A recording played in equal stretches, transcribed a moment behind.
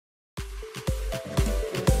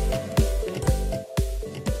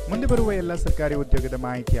ಮುಂದೆ ಬರುವ ಎಲ್ಲ ಸರ್ಕಾರಿ ಉದ್ಯೋಗದ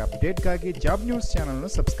ಮಾಹಿತಿ ಅಪ್ಡೇಟ್ಗಾಗಿ ಜಾಬ್ ನ್ಯೂಸ್ ಚಾನಲ್ನ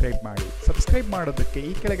ಸಬ್ಸ್ಕ್ರೈಬ್ ಮಾಡಿ. ಸಬ್ಸ್ಕ್ರೈಬ್ ಮಾಡೋದಕ್ಕೆ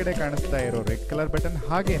ಈ ಕೆಳಗಡೆ ಕಾಣಿಸ್ತಾ ಇರೋ ರೆಡ್ ಕಲರ್ ಬಟನ್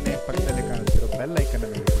ಹಾಗೇನೆ ಪಕ್ಕದಲ್ಲಿ ಕಾಣಿಸ್ತಿರೋ ಬೆಲ್ ಐಕನ್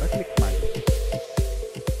ಮೇಲೆ ಕೂಡ ಕ್ಲಿಕ್ ಮಾಡಿ.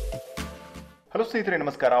 ಹಲೋ ಸ್ನೇಹಿತರೆ,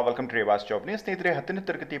 ನಮಸ್ಕಾರ. Welcome to Reva's job news. ಸ್ನೇಹಿತರೆ, 10ನೇ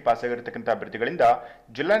ತರಗತಿ ಪಾಸ್ ಆಗಿರತಕ್ಕಂಥ ಅಭ್ಯರ್ಥಿಗಳಿಂದ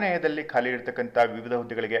ಜಿಲ್ಲಾ ನ್ಯಾಯಾಲಯದಲ್ಲಿ ಖಾಲಿ ಇರತಕ್ಕಂಥ ವಿವಿಧ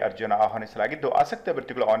ಹುದ್ದೆಗಳಿಗೆ ಅರ್ಜಿಯನ್ನು ಆಹ್ವಾನಿಸಲಾಗಿದ್ದು, ಆಸಕ್ತ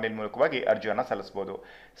ಅಭ್ಯರ್ಥಿಗಳು ಆನ್ಲೈನ್ ಮೂಲಕವಾಗಿ ಅರ್ಜಿಯನ್ನು ಸಲ್ಲಿಸಬಹುದು.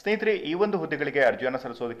 ಸ್ನೇಹಿತರೆ, ಈ ಒಂದು ಹುದ್ದೆಗಳಿಗೆ ಅರ್ಜಿಯನ್ನು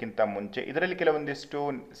ಸಲ್ಲಿಸೋದಕ್ಕಿಂತ ಮುಂಚೆ ಇದರಲ್ಲಿ ಕೆಲವೊಂದಿಷ್ಟು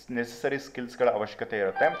ನೆಸೆಸರಿ ಸ್ಕಿಲ್ಸ್ಗಳ ಅವಶ್ಯಕತೆ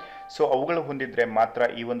ಇರುತ್ತೆ. ಸೊ ಅವುಗಳು ಹೊಂದಿದ್ರೆ ಮಾತ್ರ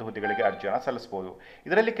ಈ ಒಂದು ಹುದ್ದೆಗಳಿಗೆ ಅರ್ಜಿಯನ್ನು ಸಲ್ಲಿಸಬಹುದು.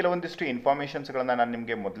 ಇದರಲ್ಲಿ ಕೆಲವೊಂದಿಷ್ಟು ಇನ್ಫಾರ್ಮೇಷನ್ಸ್ಗಳನ್ನು ನಾನು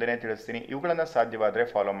ನಿಮಗೆ ಮೊದಲೇ ತಿಳಿಸ್ತೀನಿ. ಇವುಗಳನ್ನು ಸಾಧ್ಯವಾದರೆ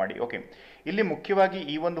ಫಾಲೋ ಮಾಡಿ. ಓಕೆ, ಇಲ್ಲಿ ಮುಖ್ಯವಾಗಿ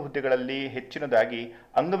ಈ ಒಂದು ಹುದ್ದೆಗಳಲ್ಲಿ ಹೆಚ್ಚಿನದಾಗಿ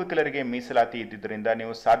ಅಂಗವಿಕಲರಿಗೆ ಮೀಸಲಾತಿ ಇದ್ದಿದ್ದರಿಂದ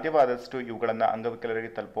ನೀವು ಸಾಧ್ಯವಾದಷ್ಟು ಇವುಗಳನ್ನು ಅಂಗವಿಕಲರಿಗೆ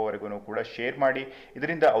ತಲುಪುವವರೆಗೂ ಕೂಡ ಶೇರ್ ಮಾಡಿ.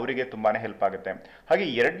 ಇದರಿಂದ ಅವರಿಗೆ ತುಂಬಾನೇ ಹೆಲ್ಪ್ ಆಗುತ್ತೆ. ಹಾಗೆ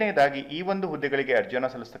ಎರಡನೇದಾಗಿ ಈ ಒಂದು ಹುದ್ದೆಗಳಿಗೆ ಅರ್ಜಿಯನ್ನು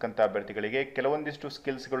ಸಲ್ಲಿಸತಕ್ಕಂಥ ಅಭ್ಯರ್ಥಿಗಳಿಗೆ ಕೆಲವೊಂದಿಷ್ಟು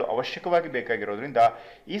ಸ್ಕಿಲ್ಸ್ಗಳು ಅವಶ್ಯಕವಾಗಿ ಬೇಕಾಗಿರೋದ್ರಿಂದ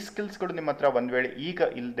ಈ ಸ್ಕಿಲ್ಸ್ಗಳು ನಿಮ್ಮ ಹತ್ರ ಒಂದ್ ವೇಳೆ ಈಗ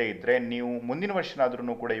ಇಲ್ಲದೆ ಇದ್ರೆ ನೀವು ಮುಂದಿನ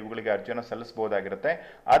ವರ್ಷನಾದ್ರೂ ಕೂಡ ಇವುಗಳಿಗೆ ಅರ್ಜಿಯನ್ನು ಸಲ್ಲಿಸಬಹುದಾಗಿರುತ್ತೆ.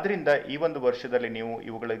 ಆದ್ರಿಂದ ಈ ಒಂದು ವರ್ಷದಲ್ಲಿ ನೀವು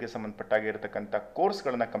ಇವುಗಳಿಗೆ ಸಂಬಂಧಪಟ್ಟಾಗಿರತಕ್ಕಂಥ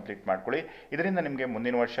ಕೋರ್ಸ್ಗಳನ್ನ ಕಂಪ್ಲೀಟ್ ಮಾಡ್ಕೊಳ್ಳಿ. ಇದರಿಂದ ನಿಮಗೆ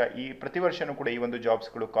ಮುಂದಿನ ವರ್ಷ ಈ ಪ್ರತಿ ವರ್ಷನೂ ಕೂಡ ಈ ಒಂದು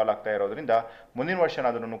ಜಾಬ್ಸ್ಗಳು ಕಾಲ್ ಆಗ್ತಾ ಇರೋದ್ರಿಂದ ಮುಂದಿನ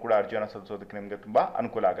ವರ್ಷನಾದ್ರೂ ಕೂಡ ಅರ್ಜಿಯನ್ನು ಸಲ್ಲಿಸೋದಕ್ಕೆ ನಿಮಗೆ ತುಂಬಾ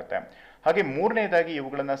ಅನುಕೂಲ ಆಗುತ್ತೆ. ಹಾಗೆ ಮೂರನೇದಾಗಿ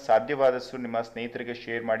ಇವುಗಳನ್ನ ಸಾಧ್ಯವಾದಷ್ಟು ನಿಮ್ಮ ಸ್ನೇಹಿತರಿಗೆ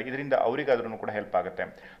ಶೇರ್ ಮಾಡಿ. ಇದರಿಂದ ಅವರಿಗಾದ್ರೂ ಕೂಡ ಹೆಲ್ಪ್ ಆಗುತ್ತೆ.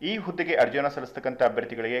 ಈ ಹುದ್ದೆಗೆ ಅರ್ಜಿಯನ್ನು ಸಲ್ಲಿಸತಕ್ಕಂಥ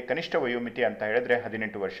ಅಭ್ಯರ್ಥಿಗಳಿಗೆ ಕನಿಷ್ಠ ವಯೋಮಿತಿ ಅಂತ ಹೇಳಿದ್ರೆ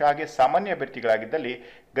 18 ವರ್ಷ. ಹಾಗೆ ಸಾಮಾನ್ಯ ಅಭ್ಯರ್ಥಿಗಳಾಗಿದ್ದಲ್ಲಿ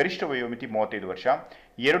ಗರಿಷ್ಠ ವಯೋಮಿತಿ 35 ವರ್ಷ.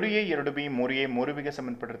 2A 2B 3A 3Bಗೆ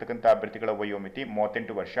ಸಂಬಂಧಪಟ್ಟಿರತಕ್ಕಂಥ ಅಭ್ಯರ್ಥಿಗಳ ವಯೋಮಿತಿ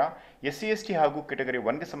 38 ವರ್ಷ. SC/ST ಹಾಗೂ ಕೆಟಗರಿ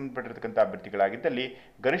 1ಗೆ ಸಂಬಂಧಪಟ್ಟಿರತಕ್ಕಂಥ ಅಭ್ಯರ್ಥಿಗಳಾಗಿದ್ದಲ್ಲಿ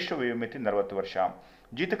ಗರಿಷ್ಠ ವಯೋಮಿತಿ 40 ವರ್ಷ.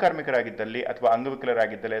 ಜೀತ ಕಾರ್ಮಿಕರಾಗಿದ್ದಲ್ಲಿ ಅಥವಾ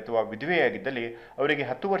ಅಂಗವಿಕಲರಾಗಿದ್ದಲ್ಲಿ ಅಥವಾ ವಿಧವೆಯಾಗಿದ್ದಲ್ಲಿ ಅವರಿಗೆ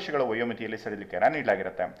 10 ವರ್ಷಗಳ ವಯೋಮಿತಿಯಲ್ಲಿ ಸಡಿಲಿಕೆಯನ್ನು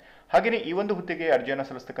ನೀಡಲಾಗಿರುತ್ತೆ. ಹಾಗೆಯೇ ಈ ಒಂದು ಹುದ್ದೆಗೆ ಅರ್ಜಿಯನ್ನು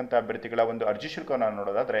ಸಲ್ಲಿಸತಕ್ಕಂಥ ಅಭ್ಯರ್ಥಿಗಳ ಒಂದು ಅರ್ಜಿ ಶುಲ್ಕವನ್ನು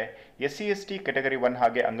ನೋಡೋದಾದ್ರೆ SC/ST ಕೆಟಗರಿ 1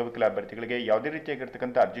 ಹಾಗೆ ಅಂಗವಿಕಲ ಅಭ್ಯರ್ಥಿಗಳಿಗೆ ಯಾವುದೇ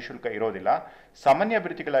ರೀತಿಯಾಗಿರ್ತಕ್ಕಂಥ ಅರ್ಜಿ ಶುಲ್ಕ ಇರೋದಿಲ್ಲ. ಸಾಮಾನ್ಯ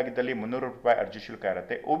ಅಭ್ಯರ್ಥಿಗಳಾಗಿದ್ದಲ್ಲಿ 300 ರೂಪಾಯಿ ಅರ್ಜಿ ಶುಲ್ಕ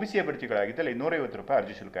ಇರುತ್ತೆ. OBC ಅಭ್ಯರ್ಥಿಗಳಾಗಿದ್ದಲ್ಲಿ 150 ರೂಪಾಯಿ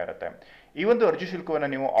ಅರ್ಜಿ ಶುಲ್ಕ ಇರುತ್ತೆ. ಈ ಒಂದು ಅರ್ಜಿ ಶುಲ್ಕವನ್ನು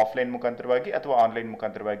ನೀವು ಆಫ್ಲೈನ್ ಮುಖಾಂತರವಾಗಿ ಅಥವಾ ಆನ್ಲೈನ್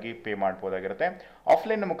ಮುಖಾಂತರವಾಗಿ ಪೇ ಮಾಡಬಹುದಾಗಿರುತ್ತೆ.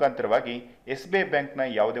 ಆಫ್ಲೈನ್ ಮುಖಾಂತರವಾಗಿ SBI ಬ್ಯಾಂಕ್ನ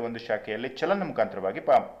ಯಾವುದೇ ಒಂದು ಶಾಖೆಯಲ್ಲಿ ಚಲನ ಮುಖಾಂತರವಾಗಿ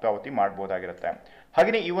ಪಾವತಿ ಮಾಡಬಹುದಾಗಿರುತ್ತೆ.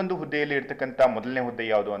 ಹಾಗೆಯೇ ಈ ಒಂದು ಹುದ್ದೆಯಲ್ಲಿ ಇರತಕ್ಕಂಥ ಮೊದಲನೇ ಹುದ್ದೆ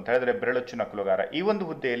ಯಾವುದು ಅಂತ ಹೇಳಿದ್ರೆ ಬೆರಳಚ್ಚು ನಕಲುಗಾರ. ಈ ಒಂದು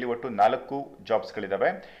ಹುದ್ದೆಯಲ್ಲಿ ಒಟ್ಟು 4 ಜಾಬ್ಸ್ಗಳಿದಾವೆ.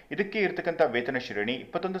 ಇದಕ್ಕೆ ಇರತಕ್ಕಂಥ ವೇತನ ಶ್ರೇಣಿ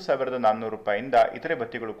 21,400 ರೂಪಾಯಿಂದ ಇತರೆ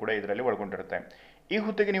ಭತ್ಯೆಗಳು ಕೂಡ ಇದರಲ್ಲಿ ಒಳಗೊಂಡಿರುತ್ತೆ. ಈ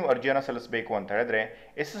ಹುದ್ದೆಗೆ ನೀವು ಅರ್ಜಿಯನ್ನು ಸಲ್ಲಿಸಬೇಕು ಅಂತ ಹೇಳಿದ್ರೆ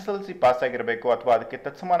SSLC ಪಾಸ್ ಆಗಿರಬೇಕು ಅಥವಾ ಅದಕ್ಕೆ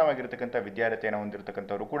ತತ್ಸಮಾನವಾಗಿರತಕ್ಕಂಥ ವಿದ್ಯಾರ್ಥಿಯನ್ನು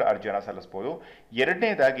ಹೊಂದಿರತಕ್ಕಂಥವರು ಕೂಡ ಅರ್ಜಿಯನ್ನು ಸಲ್ಲಿಸಬಹುದು.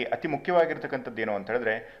 ಎರಡನೇದಾಗಿ ಅತಿ ಮುಖ್ಯವಾಗಿರ್ತಕ್ಕಂಥದ್ದು ಏನು ಅಂತ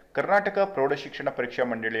ಹೇಳಿದ್ರೆ ಕರ್ನಾಟಕ ಪ್ರೌಢಶಿಕ್ಷಣ ಪರೀಕ್ಷಾ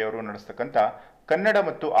ಮಂಡಳಿಯವರು ನಡೆಸತಕ್ಕಂಥ ಕನ್ನಡ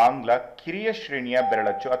ಮತ್ತು ಆಂಗ್ಲ ಕಿರಿಯ ಶ್ರೇಣಿಯ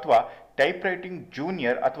ಬೆರಳಚ್ಚು ಅಥವಾ ಟೈಪ್ ರೈಟಿಂಗ್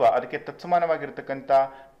ಜೂನಿಯರ್ ಅಥವಾ ಅದಕ್ಕೆ ತತ್ಸಮಾನವಾಗಿರತಕ್ಕಂಥ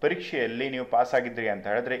ಪರೀಕ್ಷೆಯಲ್ಲಿ ನೀವು ಪಾಸ್ ಆಗಿದ್ರಿ ಅಂತ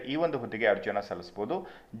ಹೇಳಿದ್ರೆ ಈ ಒಂದು ಹುದ್ದೆಗೆ ಅರ್ಜಿಯನ್ನು ಸಲ್ಲಿಸಬಹುದು.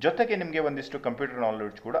 ಜೊತೆಗೆ ನಿಮಗೆ ಒಂದಿಷ್ಟು ಕಂಪ್ಯೂಟರ್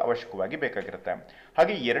ನಾಲೆಡ್ಜ್ ಕೂಡ ಅವಶ್ಯಕವಾಗಿ ಬೇಕಾಗಿರುತ್ತೆ.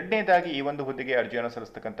 ಹಾಗೆ ಎರಡನೇದಾಗಿ ಈ ಒಂದು ಹುದ್ದೆಗೆ ಅರ್ಜಿಯನ್ನು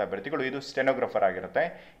ಸಲ್ಲಿಸತಕ್ಕಂಥ ಅಭ್ಯರ್ಥಿಗಳು ಇದು ಸ್ಟೆನೋಗ್ರಾಫರ್ ಆಗಿರುತ್ತೆ.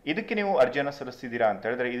 ಇದಕ್ಕೆ ನೀವು ಅರ್ಜಿಯನ್ನು ಸಲ್ಲಿಸ್ತಿದ್ದೀರಾ ಅಂತ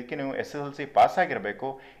ಹೇಳಿದ್ರೆ ಇದಕ್ಕೆ ನೀವು SSLC ಪಾಸ್ ಆಗಿರಬೇಕು.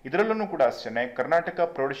 ಇದರಲ್ಲೂ ಕೂಡ ಅಷ್ಟೇ ಕರ್ನಾಟಕ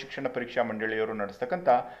ಪ್ರೌಢಶಿಕ್ಷಣ ಪರೀಕ್ಷಾ ಮಂಡಳಿಯವರು ನಡೆಸತಕ್ಕಂಥ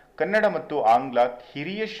ಕನ್ನಡ ಮತ್ತು ಆಂಗ್ಲ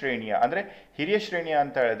ಹಿರಿಯ ಶ್ರೇಣಿಯ ಅಂದ್ರೆ ಹಿರಿಯ ಶ್ರೇಣಿಯ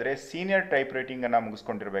ಅಂತ ಹೇಳಿದ್ರೆ ಸೀನಿಯರ್ ಟೈಪ್ ರೈಟಿಂಗ್ ಅನ್ನ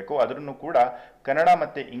ಮುಗಿಸ್ಕೊಂಡಿರಬೇಕು. ಅದನ್ನು ಕೂಡ ಕನ್ನಡ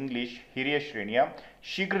ಮತ್ತೆ ಇಂಗ್ಲಿಷ್ ಹಿರಿಯ ಶ್ರೇಣಿಯ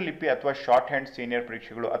ಶೀಘ್ರ ಲಿಪಿ ಅಥವಾ ಶಾರ್ಟ್ ಹ್ಯಾಂಡ್ ಸೀನಿಯರ್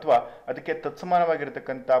ಪರೀಕ್ಷೆಗಳು ಅಥವಾ ಅದಕ್ಕೆ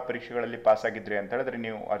ತತ್ಸಮಾನವಾಗಿರತಕ್ಕಂಥ ಪರೀಕ್ಷೆಗಳಲ್ಲಿ ಪಾಸ್ ಆಗಿದ್ರಿ ಅಂತ ಹೇಳಿದ್ರೆ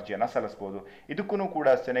ನೀವು ಅರ್ಜಿಯನ್ನು ಸಲ್ಲಿಸಬಹುದು. ಇದಕ್ಕೂ ಕೂಡ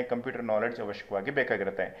ಅಷ್ಟೇ ಕಂಪ್ಯೂಟರ್ ನಾಲೆಡ್ಜ್ ಅವಶ್ಯಕವಾಗಿ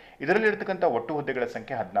ಬೇಕಾಗಿರುತ್ತೆ. ಇದರಲ್ಲಿ ಇರತಕ್ಕಂಥ ಒಟ್ಟು ಹುದ್ದೆಗಳ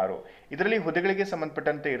ಸಂಖ್ಯೆ 16. ಇದರಲ್ಲಿ ಹುದ್ದೆಗಳಿಗೆ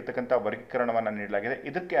ಸಂಬಂಧಪಟ್ಟಂತೆ ಇರತಕ್ಕಂಥ ವರ್ಗೀಕರಣವನ್ನು ನೀಡಲಾಗಿದೆ.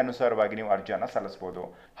 ಇದಕ್ಕೆ ಅನುಸಾರವಾಗಿ ನೀವು ಅರ್ಜಿಯನ್ನು ಸಲ್ಲಿಸಬಹುದು.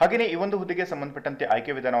 ಹಾಗೆಯೇ ಈ ಒಂದು ಹುದ್ದೆಗೆ ಸಂಬಂಧಪಟ್ಟಂತೆ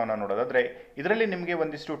ಆಯ್ಕೆ ವಿಧಾನವನ್ನು ನೋಡೋದಾದ್ರೆ ಇದರಲ್ಲಿ ನಿಮಗೆ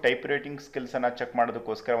ಒಂದಿಷ್ಟು ಟೈಪ್ ರೈಟಿಂಗ್ ಸ್ಕಿಲ್ಸ್ ಅನ್ನ ಚೆಕ್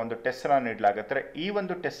ಮಾಡೋದಕ್ಕೋಸ್ಕರ ಒಂದು ಟೆಸ್ಟ್ ಅನ್ನು ನೀಡಲಾಗುತ್ತೆ. ಈ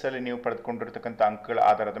ಒಂದು ಟೆಸ್ಟ್ ಅಲ್ಲಿ ನೀವು ಪಡೆದುಕೊಂಡಿರತಕ್ಕಂಥ ಅಂಕಗಳ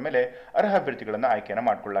ಆಧಾರದ ಮೇಲೆ ಅರ್ಹ ಅಭ್ಯರ್ಥಿಗಳನ್ನು ಆಯ್ಕೆಯನ್ನು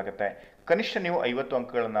ಮಾಡಿಕೊಳ್ಳಲಾಗುತ್ತೆ. ಕನಿಷ್ಠ ನೀವು 50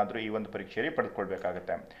 ಅಂಕಗಳನ್ನಾದರೂ ಈ ಒಂದು ಪರೀಕ್ಷೆಯಲ್ಲಿ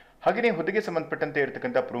ಪಡೆದುಕೊಳ್ಬೇಕಾಗುತ್ತೆ. ಹಾಗೆಯೇ ಹುದ್ದೆಗೆ ಸಂಬಂಧಪಟ್ಟಂತೆ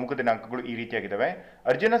ಇರತಕ್ಕಂಥ ಪ್ರಮುಖ ದಿನಾಂಕಗಳು ಈ ರೀತಿಯಾಗಿದ್ದಾವೆ.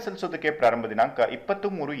 ಅರ್ಜಿಯನ್ನು ಸಲ್ಲಿಸೋದಕ್ಕೆ ಪ್ರಾರಂಭ ದಿನಾಂಕ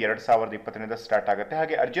 23/2020 ಸ್ಟಾರ್ಟ್ ಆಗುತ್ತೆ.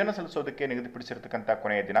 ಹಾಗೆ ಅರ್ಜಿಯನ್ನು ಸಲ್ಲಿಸೋದಕ್ಕೆ ನಿಗದಿಪಡಿಸಿರತಕ್ಕಂಥ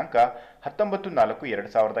ಕೊನೆಯ ದಿನಾಂಕ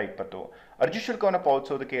 19/4/2020. ಅರ್ಜಿ ಶುಲ್ಕವನ್ನು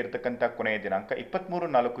ಪಾವತಿಸೋದಕ್ಕೆ ಇರತಕ್ಕಂಥ ಕೊನೆಯ ದಿನಾಂಕ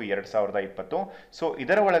 23/4/2020. ಸೊ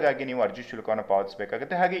ಇದರ ಒಳಗಾಗಿ ನೀವು ಅರ್ಜಿ ಶುಲ್ಕವನ್ನು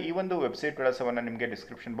ಪಾವತಿಸಬೇಕಾಗುತ್ತೆ. ಹಾಗೆ ಈ ಒಂದು ವೆಬ್ಸೈಟ್ ವಿಳಾಸವನ್ನು ನಿಮಗೆ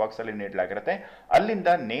ಡಿಸ್ಕ್ರಿಪ್ಷನ್ ಬಾಕ್ಸ್ ಅಲ್ಲಿ ನೀಡಲಾಗಿರುತ್ತೆ. ಅಲ್ಲಿಂದ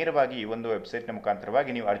ನೇರವಾಗಿ ಈ ಒಂದು ವೆಬ್ಸೈಟ್ನ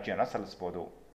ಮುಖಾಂತರವಾಗಿ ನೀವು ಅರ್ಜಿಯನ್ನು ಸಲ್ಲಿಸಬಹುದು.